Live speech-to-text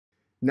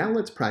Now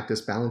let's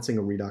practice balancing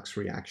a redox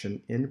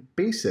reaction in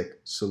basic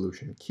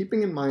solution,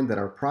 keeping in mind that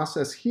our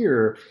process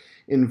here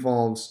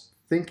involves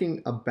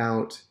thinking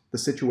about the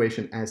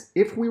situation as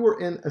if we were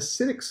in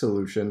acidic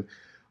solution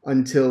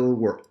until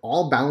we're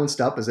all balanced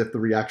up as if the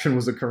reaction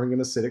was occurring in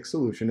acidic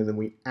solution, and then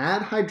we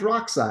add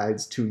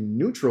hydroxides to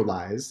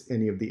neutralize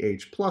any of the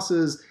H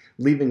pluses,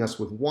 leaving us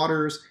with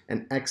waters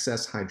and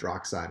excess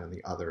hydroxide on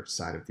the other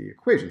side of the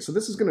equation. So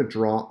this is going to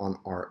draw on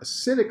our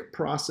acidic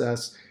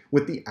process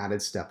with the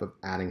added step of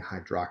adding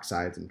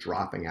hydroxides and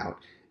dropping out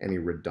any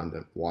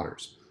redundant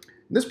waters.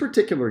 In this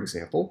particular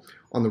example,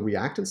 on the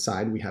reactant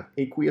side, we have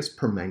aqueous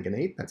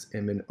permanganate, that's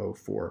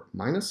MnO4-,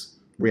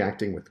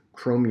 reacting with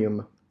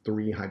chromium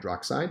 3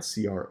 hydroxide,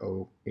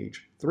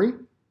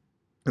 CrOH3.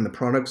 And the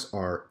products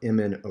are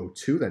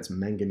MnO2, that's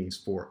manganese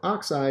 4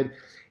 oxide,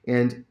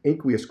 and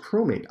aqueous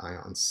chromate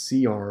ions,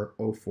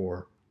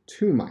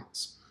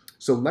 CrO4-2-.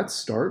 So let's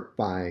start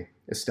by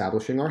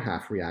establishing our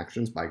half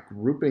reactions by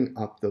grouping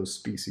up those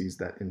species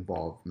that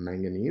involve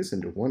manganese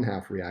into one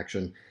half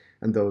reaction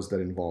and those that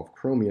involve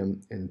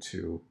chromium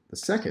into the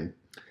second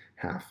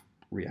half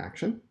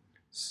reaction.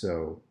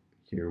 So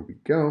here we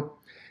go.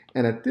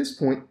 And at this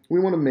point, we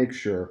want to make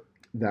sure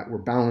that we're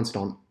balanced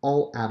on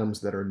all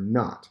atoms that are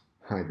not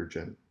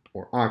hydrogen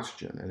or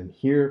oxygen. And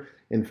here,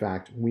 in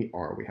fact, we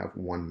are. We have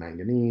one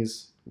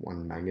manganese,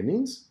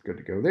 good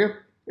to go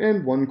there,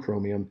 and one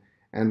chromium,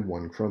 and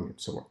one chromium.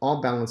 So we're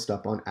all balanced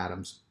up on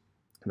atoms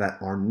that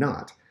are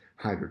not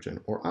hydrogen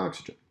or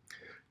oxygen.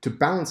 To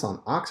balance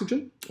on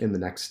oxygen, in the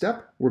next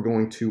step, we're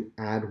going to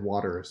add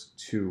waters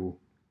to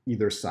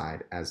either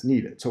side as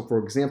needed. So for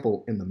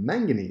example, in the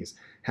manganese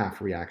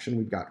half reaction,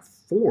 we've got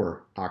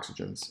 4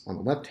 oxygens on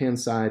the left-hand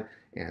side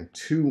and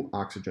 2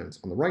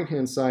 oxygens on the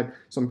right-hand side.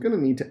 So I'm going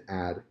to need to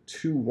add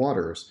 2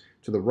 waters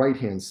to the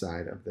right-hand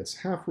side of this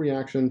half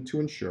reaction to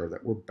ensure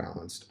that we're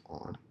balanced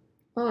on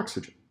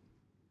oxygen.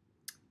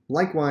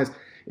 Likewise,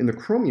 in the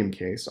chromium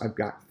case, I've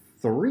got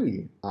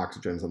 3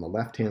 oxygens on the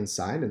left-hand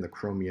side in the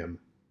chromium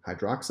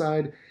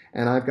hydroxide,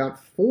 and I've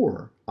got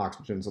 4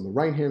 oxygens on the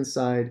right-hand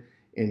side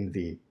in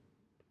the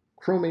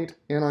chromate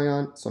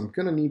anion. So I'm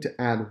going to need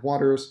to add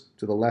waters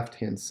to the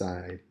left-hand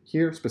side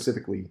here,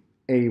 specifically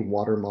a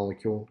water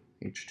molecule,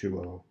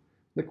 H2O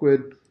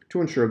liquid,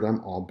 to ensure that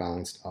I'm all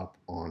balanced up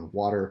on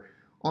water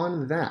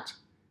on that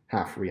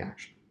half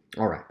reaction.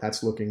 All right,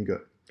 that's looking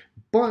good.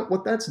 But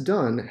what that's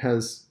done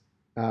has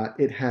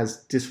it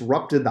has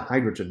disrupted the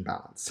hydrogen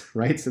balance,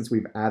 right? Since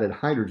we've added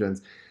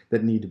hydrogens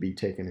that need to be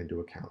taken into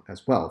account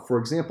as well. For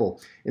example,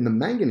 in the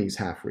manganese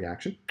half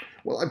reaction,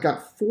 well, I've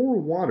got 4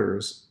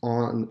 waters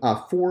on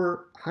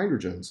 4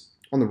 hydrogens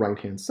on the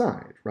right-hand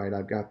side, right?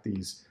 I've got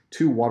these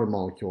 2 water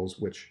molecules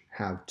which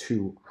have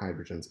 2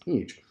 hydrogens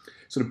each.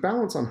 So to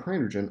balance on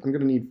hydrogen, I'm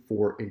going to need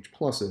 4 H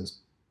pluses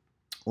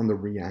on the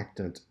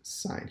reactant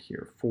side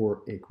here,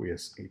 4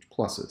 aqueous H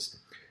pluses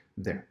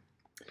there.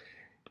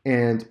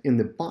 And in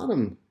the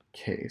bottom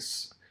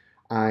case,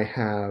 I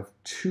have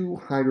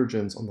 2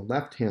 hydrogens on the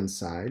left-hand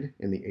side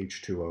in the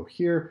H2O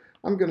here.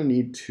 I'm going to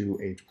need 2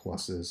 H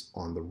pluses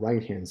on the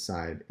right-hand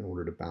side in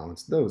order to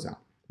balance those out.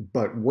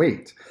 But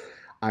wait,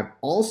 I've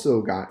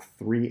also got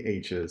 3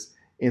 H's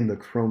in the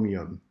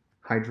chromium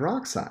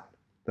hydroxide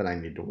that I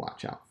need to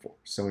watch out for.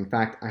 So in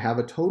fact, I have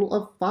a total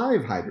of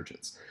 5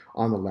 hydrogens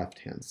on the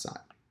left-hand side.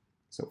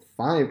 So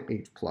 5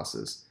 H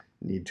pluses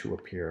need to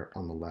appear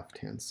on the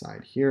left-hand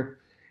side here.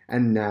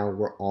 And now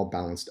we're all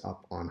balanced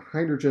up on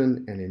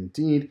hydrogen. And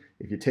indeed,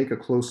 if you take a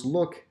close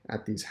look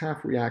at these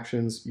half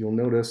reactions, you'll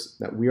notice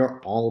that we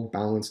are all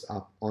balanced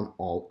up on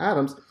all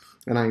atoms.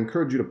 And I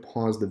encourage you to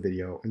pause the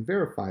video and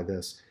verify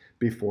this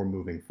before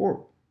moving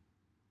forward.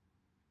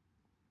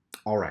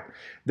 All right,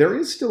 there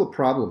is still a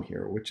problem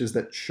here, which is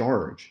that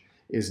charge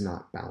is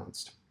not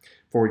balanced.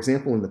 For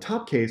example, in the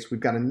top case, we've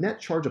got a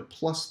net charge of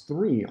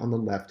 +3 on the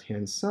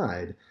left-hand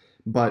side,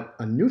 but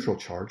a neutral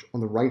charge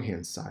on the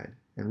right-hand side.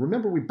 And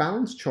remember, we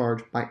balance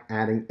charge by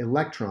adding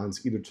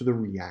electrons either to the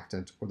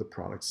reactant or the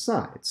product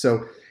side.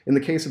 So in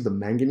the case of the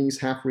manganese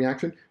half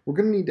reaction, we're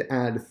going to need to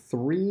add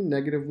 3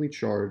 negatively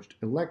charged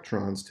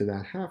electrons to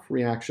that half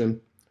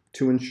reaction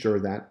to ensure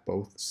that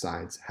both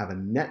sides have a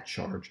net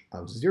charge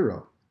of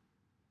 0.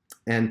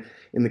 And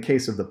in the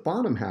case of the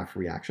bottom half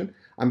reaction,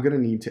 I'm going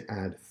to need to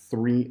add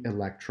 3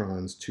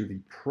 electrons to the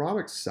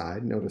product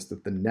side. Notice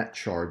that the net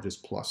charge is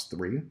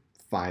 +3.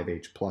 5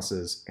 H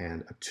pluses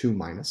and a 2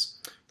 minus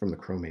from the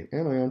chromate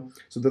anion.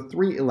 So the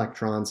 3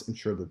 electrons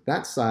ensure that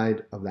that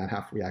side of that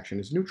half reaction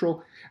is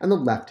neutral, and the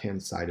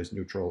left-hand side is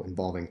neutral,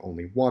 involving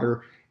only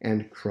water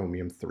and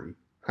chromium 3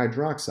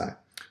 hydroxide.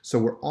 So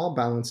we're all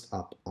balanced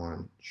up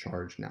on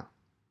charge now.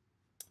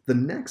 The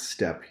next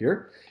step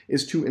here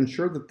is to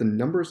ensure that the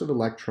numbers of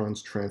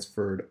electrons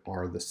transferred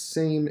are the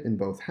same in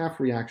both half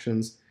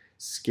reactions,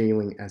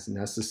 scaling as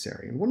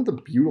necessary. And one of the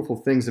beautiful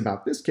things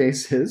about this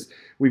case is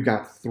we've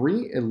got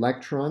 3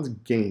 electrons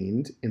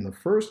gained in the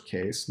first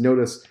case.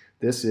 Notice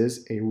this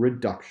is a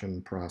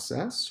reduction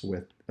process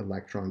with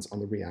electrons on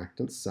the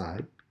reactant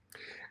side.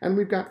 And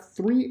we've got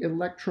 3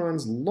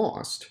 electrons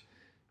lost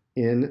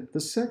in the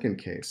second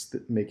case,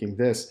 making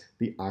this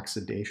the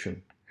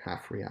oxidation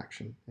half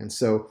reaction. And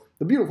so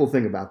the beautiful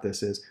thing about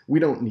this is we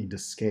don't need to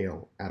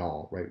scale at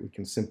all, right? We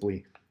can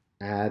simply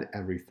add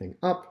everything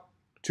up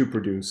to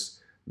produce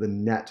the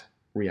net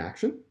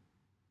reaction.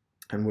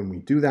 And when we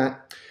do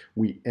that,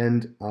 we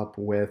end up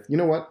with, you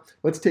know what?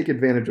 Let's take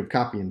advantage of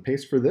copy and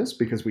paste for this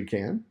because we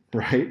can,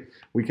 right?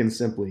 We can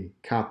simply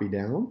copy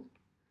down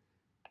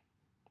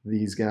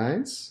these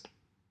guys,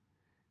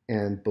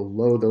 and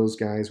below those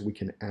guys, we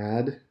can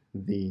add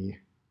the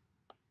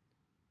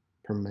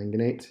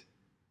permanganate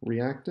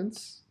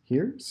reactants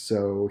here.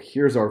 So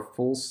here's our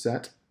full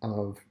set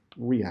of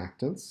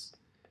reactants.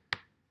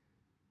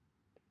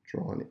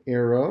 Draw an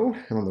arrow,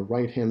 and on the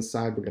right-hand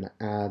side, we're going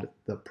to add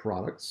the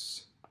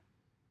products.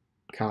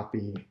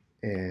 Copy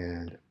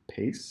and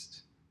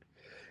paste.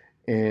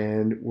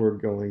 And we're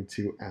going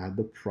to add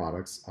the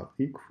products of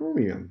the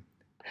chromium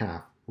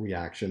half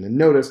reaction. And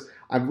notice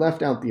I've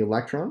left out the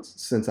electrons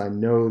since I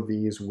know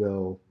these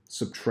will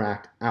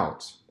subtract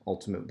out.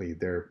 Ultimately,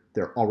 they're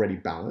already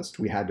balanced.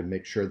 We had to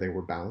make sure they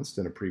were balanced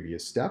in a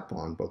previous step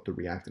on both the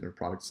reactant and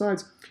product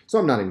sides, so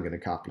I'm not even going to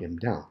copy them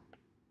down.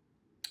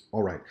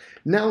 All right,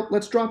 now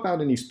let's drop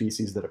out any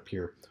species that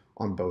appear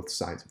on both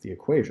sides of the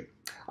equation.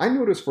 I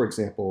notice, for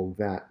example,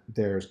 that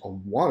there's a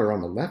water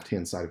on the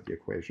left-hand side of the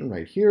equation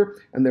right here,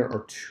 and there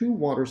are two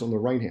waters on the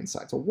right-hand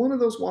side. So one of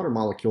those water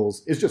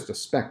molecules is just a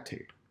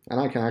spectator, and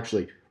I can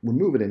actually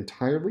remove it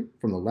entirely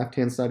from the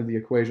left-hand side of the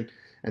equation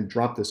and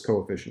drop this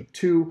coefficient of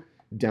 2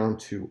 down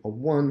to a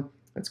 1.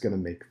 That's going to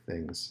make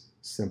things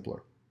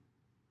simpler.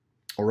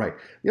 All right,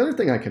 the other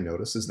thing I can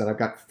notice is that I've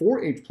got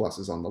 4 H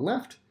pluses on the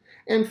left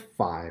and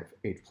 5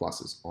 H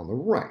pluses on the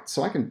right.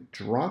 So I can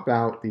drop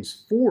out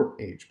these 4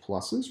 H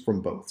pluses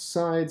from both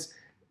sides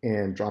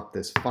and drop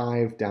this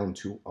 5 down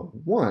to a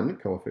 1,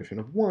 coefficient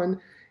of 1,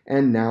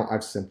 and now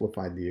I've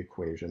simplified the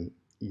equation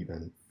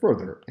even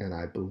further. And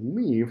I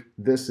believe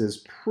this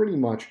is pretty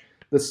much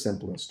the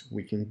simplest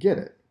we can get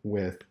it,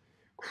 with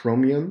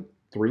chromium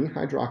 3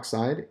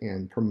 hydroxide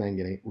and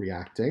permanganate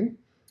reacting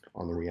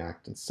on the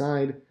reactant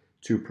side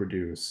to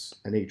produce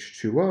an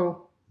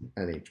H2O,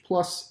 an H+,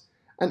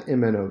 an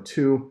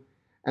MnO2,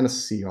 and a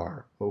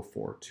CrO4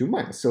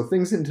 2-. So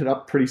things ended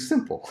up pretty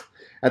simple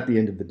at the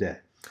end of the day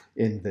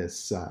in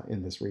this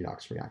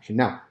redox reaction.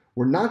 Now,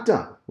 we're not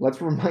done.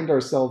 Let's remind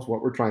ourselves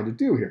what we're trying to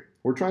do here.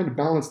 We're trying to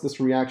balance this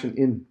reaction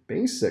in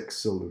basic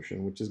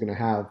solution, which is going to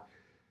have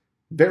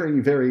very,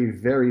 very,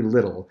 very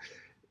little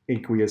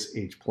aqueous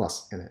H+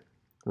 in it,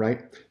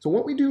 right? So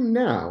what we do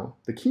now,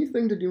 the key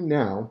thing to do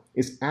now,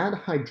 is add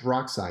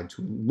hydroxide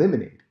to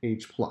eliminate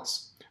H+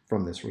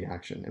 from this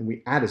reaction. And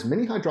we add as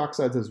many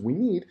hydroxides as we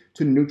need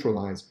to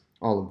neutralize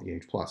all of the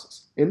H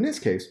pluses. In this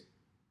case,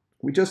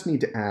 we just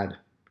need to add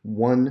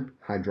 1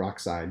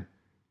 hydroxide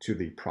to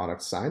the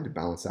product side to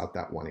balance out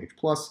that 1 H+.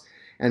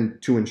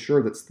 And to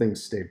ensure that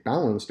things stay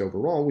balanced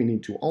overall, we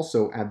need to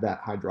also add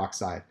that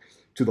hydroxide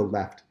to the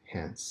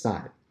left-hand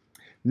side.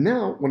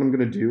 Now, what I'm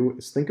going to do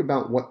is think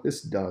about what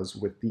this does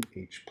with the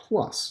H+.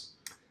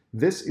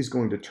 This is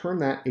going to turn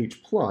that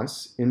H+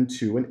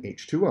 into an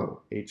H2O.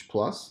 H+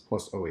 plus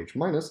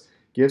OH-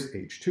 gives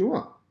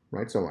H2O,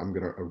 right? So I'm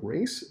going to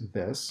erase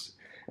this,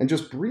 and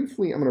just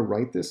briefly, I'm going to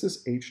write this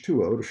as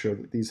H2O to show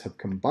that these have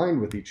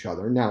combined with each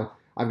other. Now,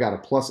 I've got a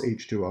plus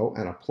H2O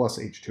and a plus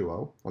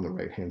H2O on the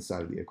right-hand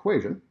side of the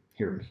equation,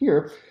 here and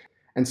here.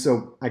 And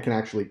so I can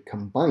actually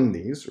combine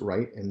these,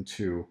 right,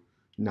 into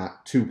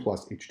not 2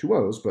 plus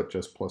H2Os, but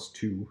just plus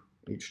 2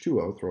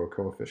 H2O, throw a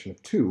coefficient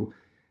of 2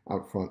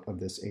 out front of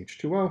this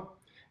H2O,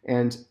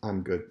 and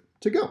I'm good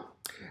to go.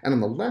 And on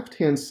the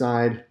left-hand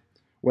side,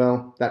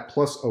 well, that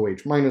plus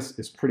OH-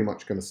 is pretty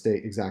much going to stay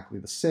exactly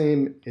the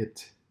same.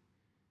 It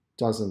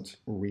doesn't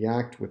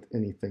react with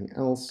anything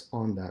else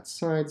on that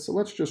side, so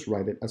let's just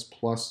write it as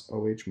plus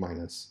OH-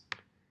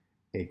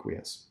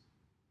 aqueous.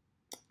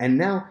 And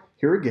now,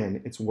 here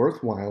again, it's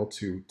worthwhile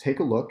to take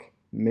a look,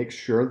 make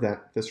sure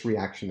that this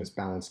reaction is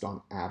balanced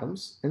on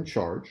atoms and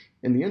charge.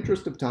 In the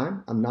interest of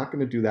time, I'm not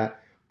going to do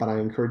that, but I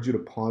encourage you to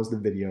pause the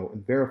video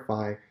and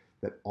verify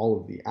that all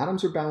of the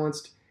atoms are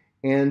balanced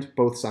and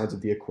both sides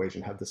of the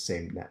equation have the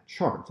same net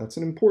charge. That's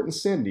an important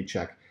sanity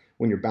check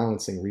when you're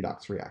balancing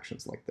redox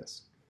reactions like this.